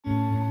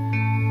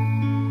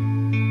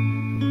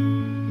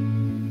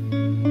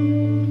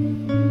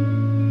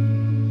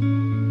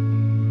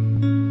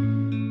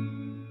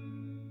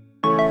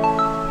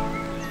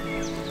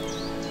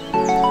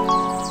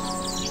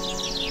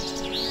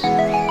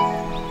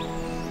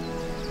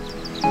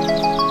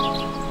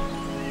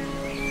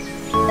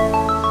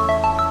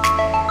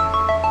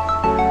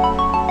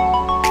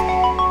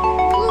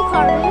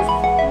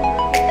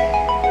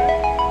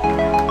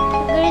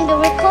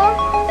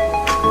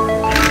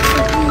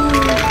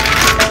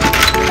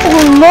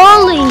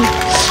moly.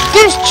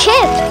 There's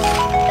chips.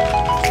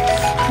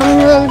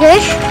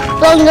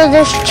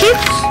 Bangladesh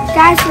chips.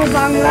 That's for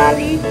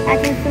Bengali. I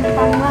can speak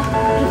Bangla.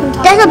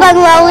 There's a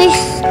Bengali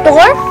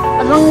store.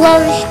 A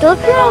Bengali store.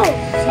 Bro,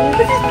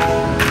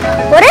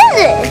 What is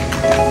it?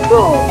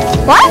 bro.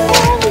 What?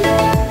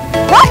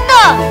 What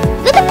the?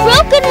 Look at the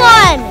broken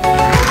one.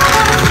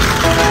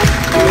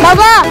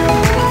 Baba,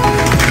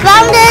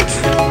 found it.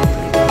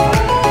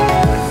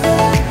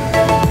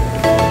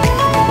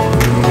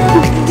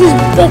 These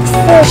big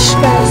fish,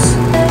 guys.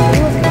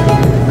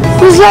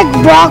 There's like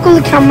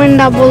broccoli coming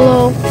down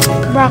below.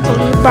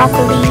 Broccoli.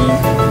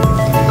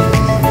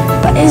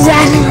 But is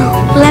that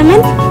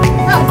lemon?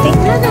 No,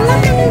 there's a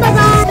lemon,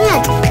 Baba.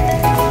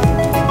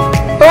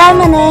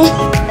 Lemonade.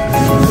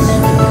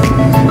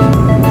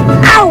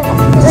 Ow!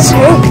 This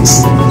hurts.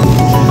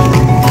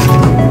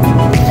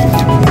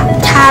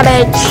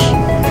 Cabbage.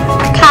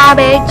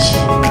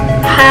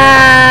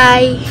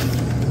 Hi.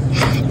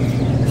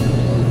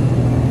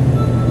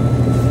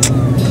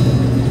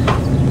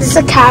 This is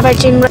a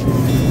cabbage in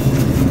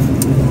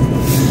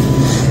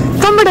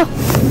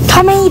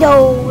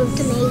tomatoes.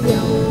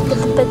 Get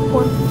the big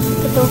one.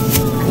 Get the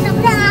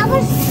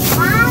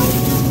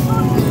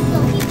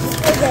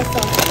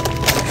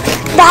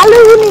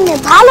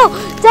ভালো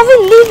যাবে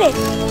leave ইট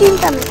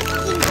চিন্তা নেই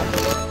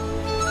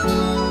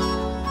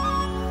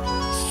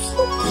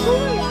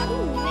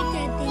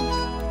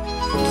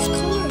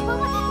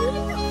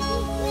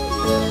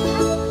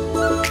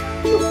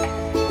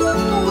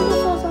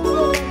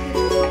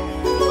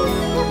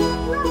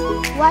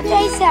What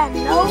I said,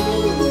 no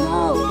means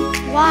no.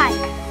 Why?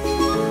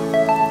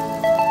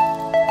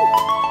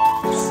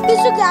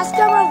 This is gas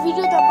camera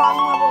video the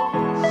Bangla.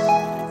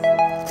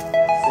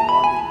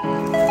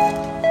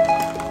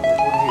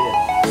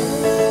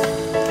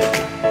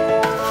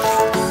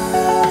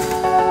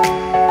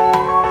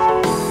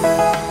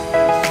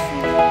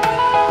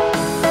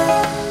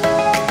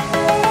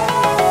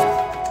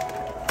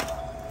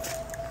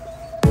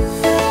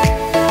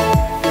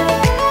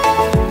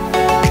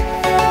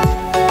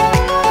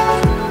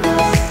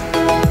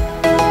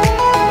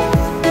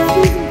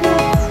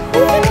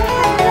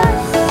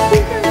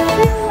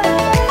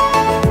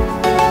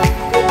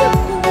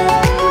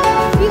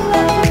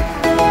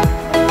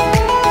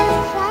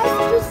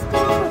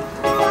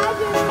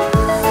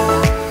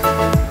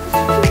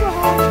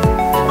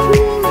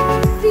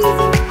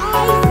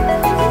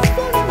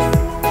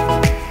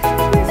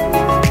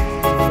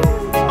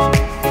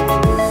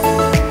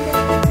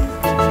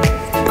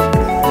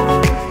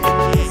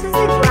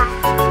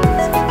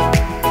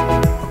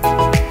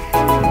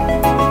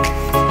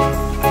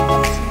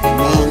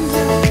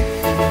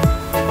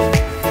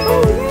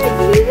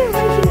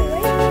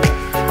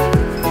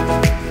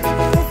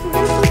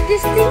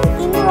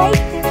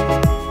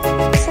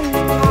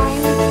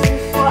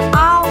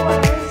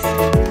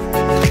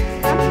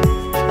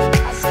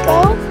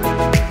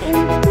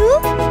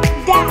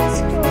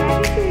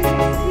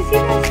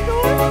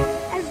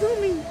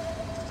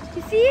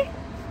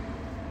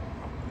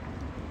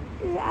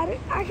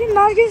 I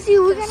cannot get you.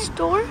 We're gonna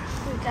store.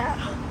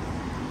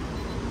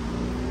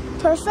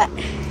 Perfect.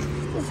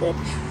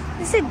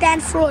 This is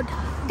Danford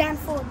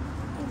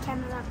in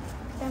Canada.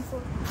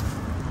 Danford.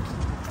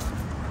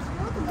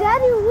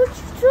 Daddy, which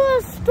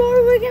store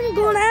we're gonna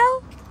go now?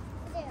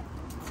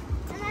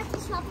 I'm at the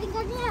shopping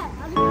area.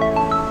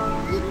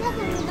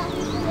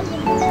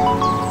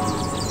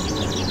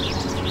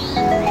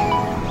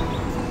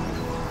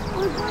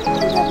 We're going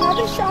to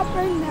another shop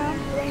right now.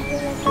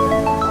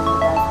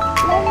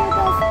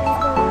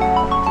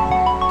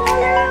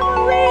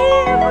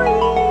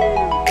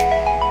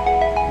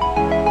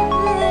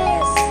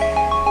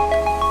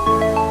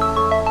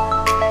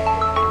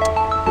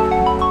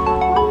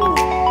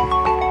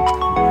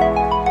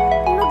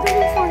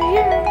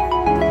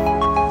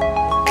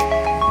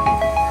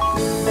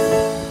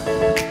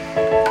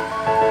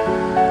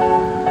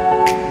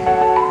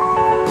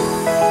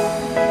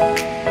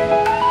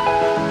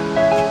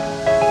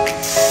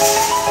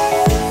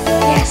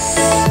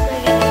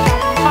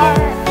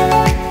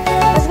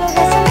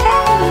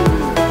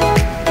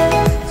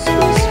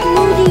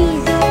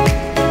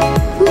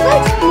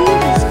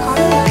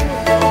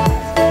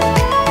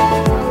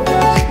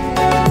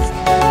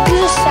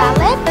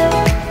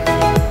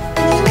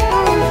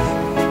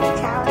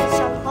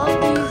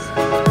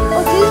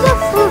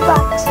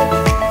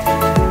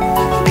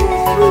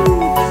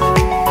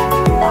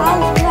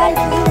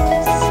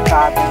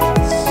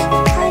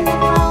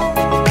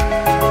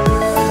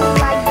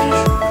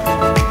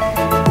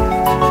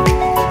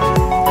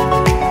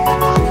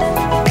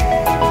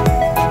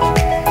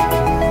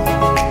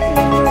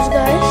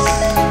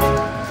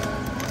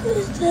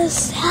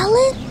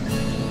 Salad?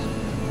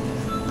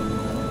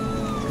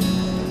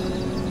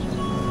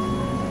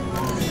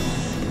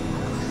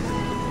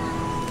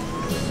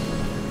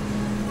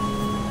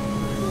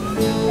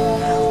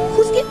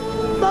 Who's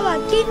getting Baba?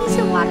 Give me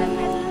some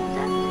watermelon.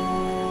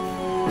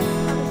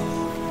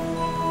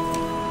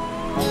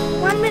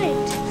 1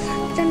 minute.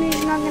 Then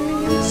he's not gonna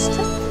use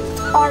the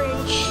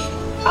orange.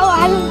 Oh,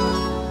 I don't.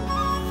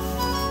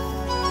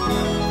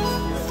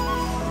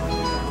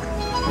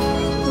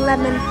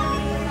 lemon.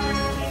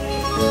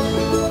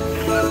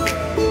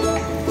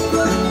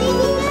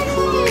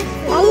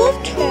 I love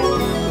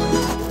cherry.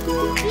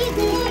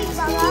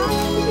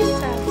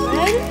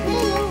 Right?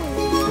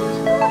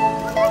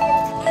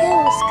 Ew,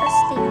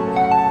 disgusting.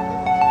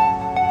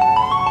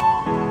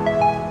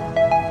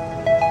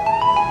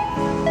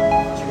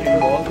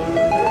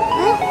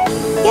 Huh?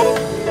 Get it?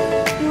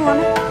 You want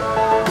it?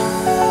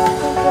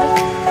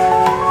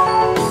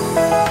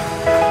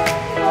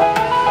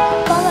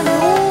 Baba, no.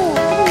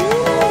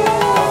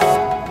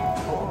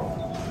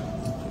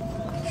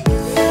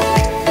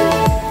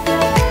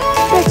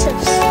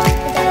 Chips.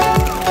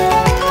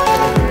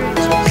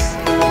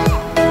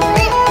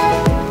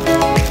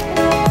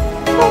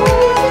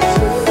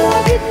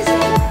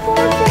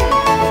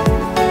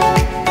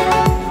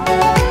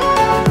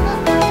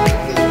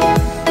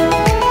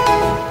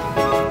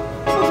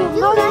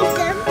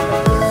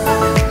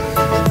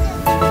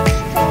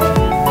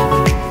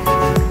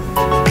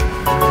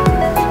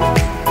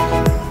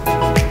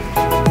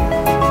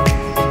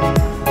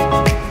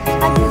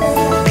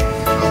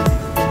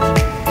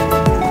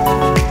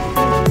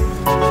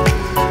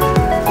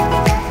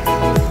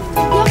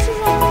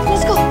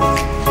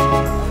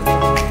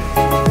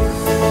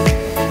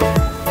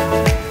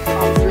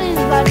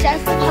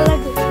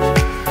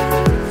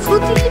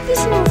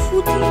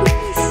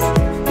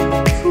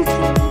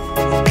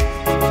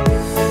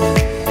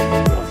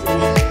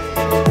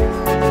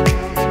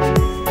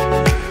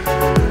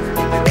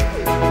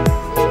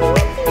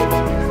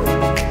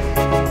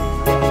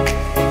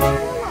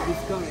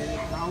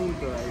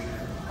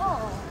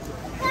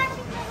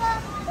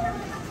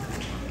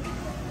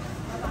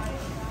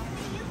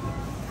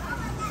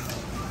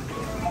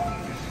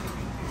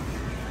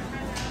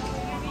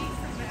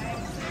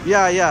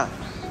 Yeah.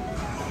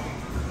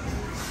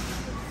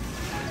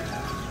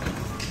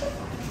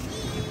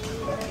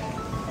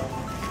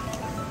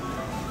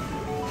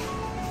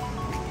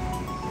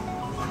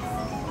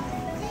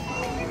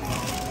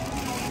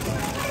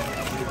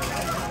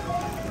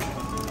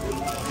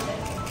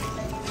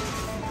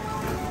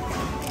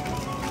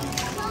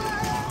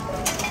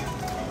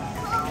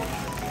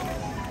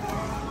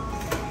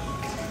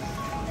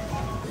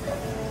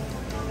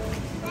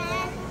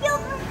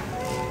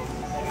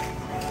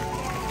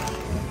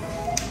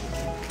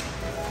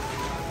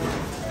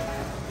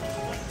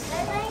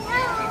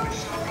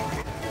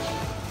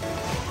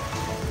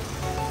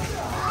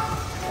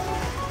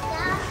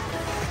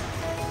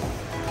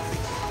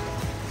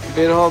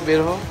 बेर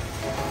हो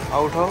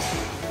out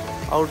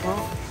हो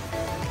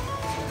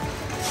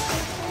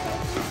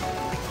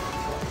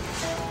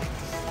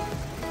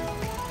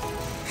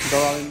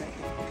दवा में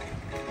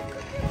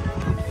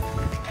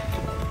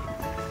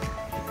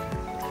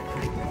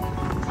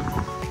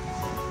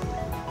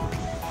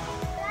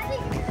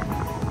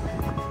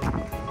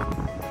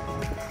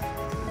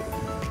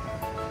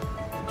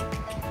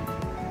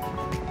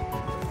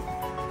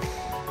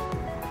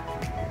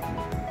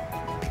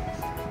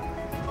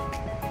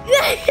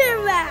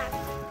You're back.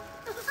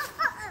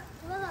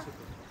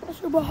 That's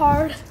super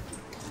hard.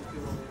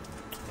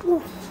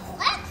 Ooh,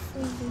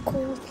 freezing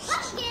cold.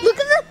 Look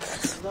at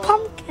the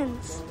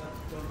pumpkins.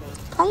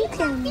 Come.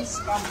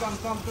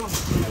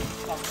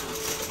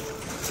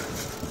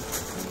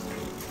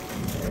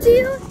 See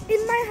you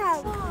in my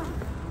house.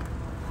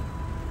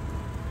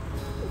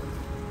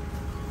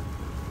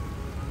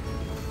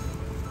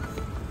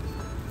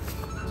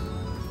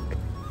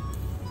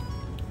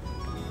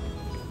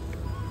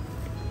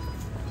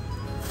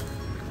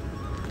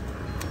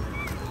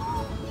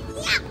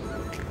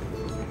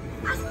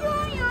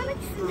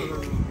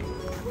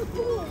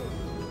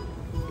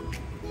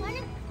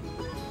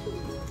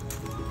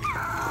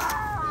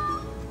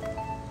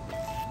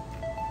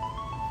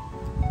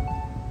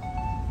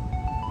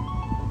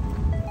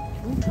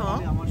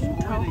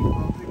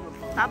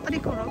 তাড়াতাড়ি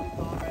করো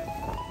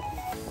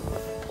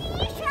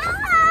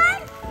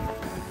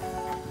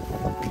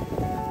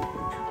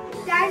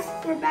Guys,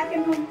 we're back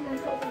at home.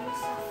 Let's open this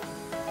stuff.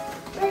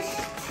 First,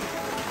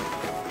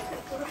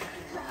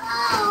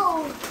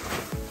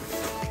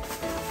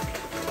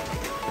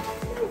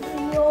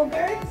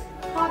 yogurt,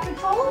 Paw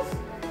Patrols.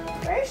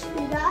 First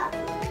we got.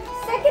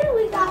 Second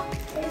we got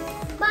is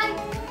like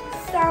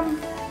some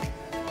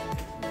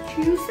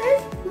juices.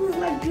 Who's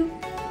like juice?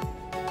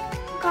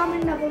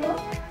 Comment down below.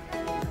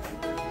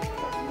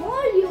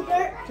 More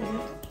yogurt.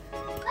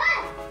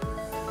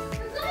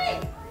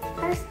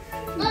 Yes,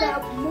 we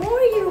got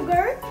more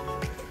yogurt.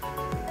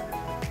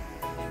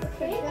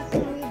 Okay,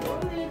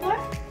 more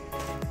yogurt.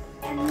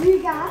 And we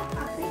got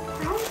a big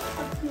pound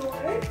of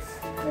yogurt.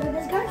 Look at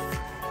this, guys.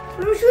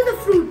 Let me show you the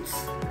fruits.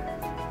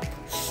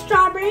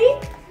 Strawberry,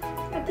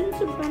 I think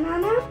it's a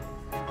banana,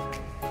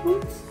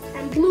 fruits,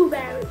 and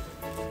blueberry.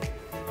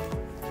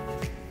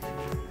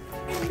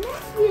 And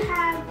next we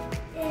have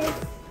is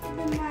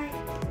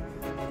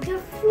the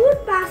fruit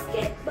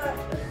basket, but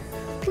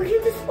we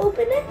can just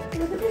open it.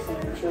 Look at this, I'm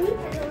going to show you.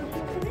 I don't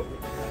open it.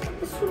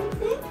 This one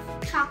thing,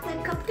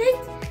 chocolate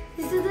cupcakes.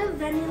 These are the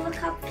vanilla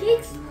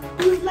cupcakes.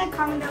 Who's like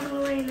comment down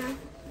below right now.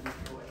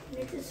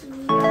 This is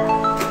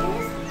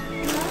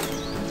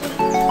We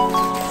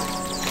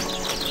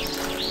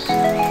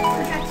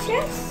got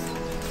chips.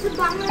 The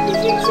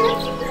Bangladeshi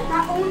chips,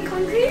 our own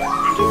country. I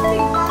can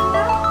speak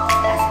Bangla.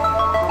 That's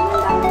comment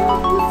down below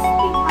who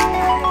speak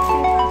Bangla.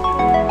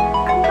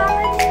 I'm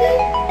Bangladeshi.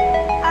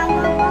 I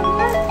love Bangla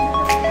because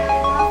I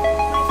love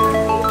my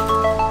country.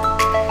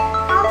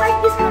 I like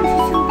this country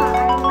too, but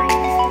I don't like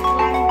this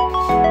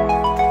language.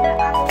 But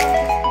I love this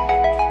country.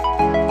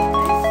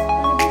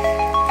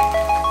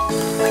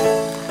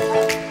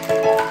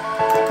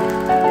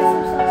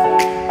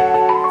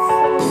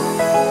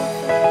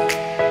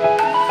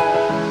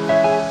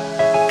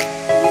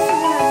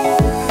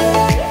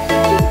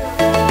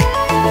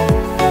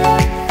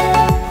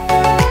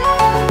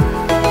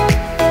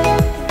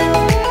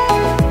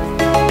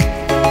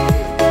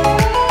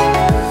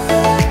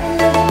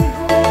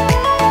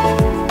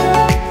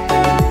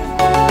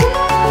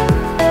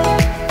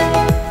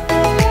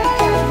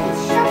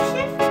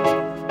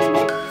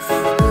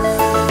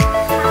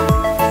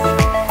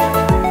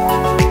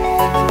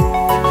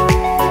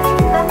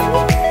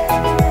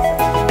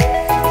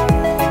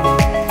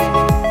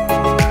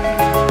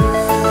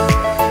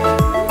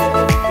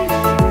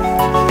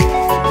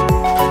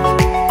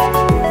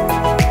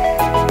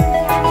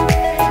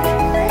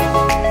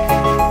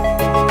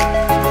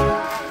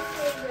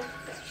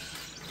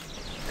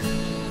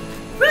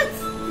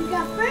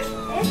 First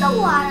is the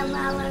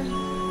watermelon.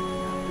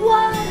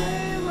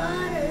 Water,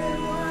 water,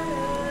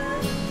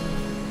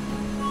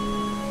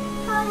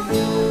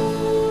 water.